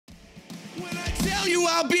tell you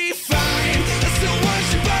I'll be fine. I still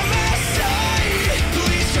want you by my side.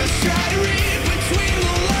 Please just try to read between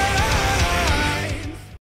the lines.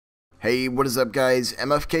 Hey, what is up guys,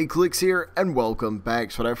 MFK Clicks here, and welcome back.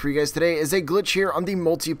 So what I have for you guys today is a glitch here on the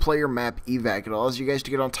multiplayer map Evac. It allows you guys to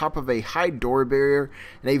get on top of a high door barrier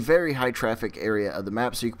in a very high traffic area of the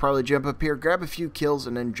map. So you can probably jump up here, grab a few kills,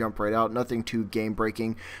 and then jump right out. Nothing too game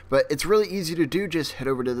breaking, but it's really easy to do. Just head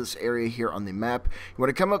over to this area here on the map. You want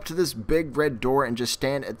to come up to this big red door and just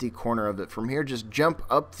stand at the corner of it. From here, just jump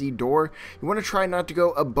up the door. You want to try not to go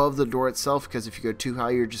above the door itself, because if you go too high,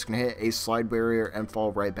 you're just going to hit a slide barrier and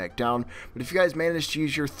fall right back down. But if you guys manage to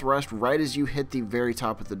use your thrust right as you hit the very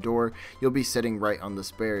top of the door, you'll be sitting right on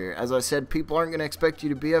this barrier. As I said, people aren't going to expect you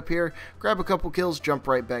to be up here. Grab a couple kills, jump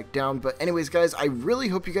right back down. But anyways guys, I really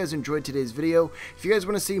hope you guys enjoyed today's video. If you guys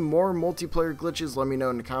want to see more multiplayer glitches, let me know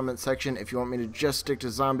in the comment section. If you want me to just stick to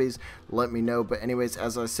zombies, let me know. But anyways,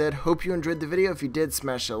 as I said, hope you enjoyed the video. If you did,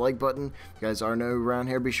 smash that like button. If you guys are new around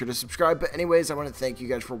here, be sure to subscribe. But anyways, I want to thank you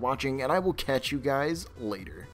guys for watching, and I will catch you guys later.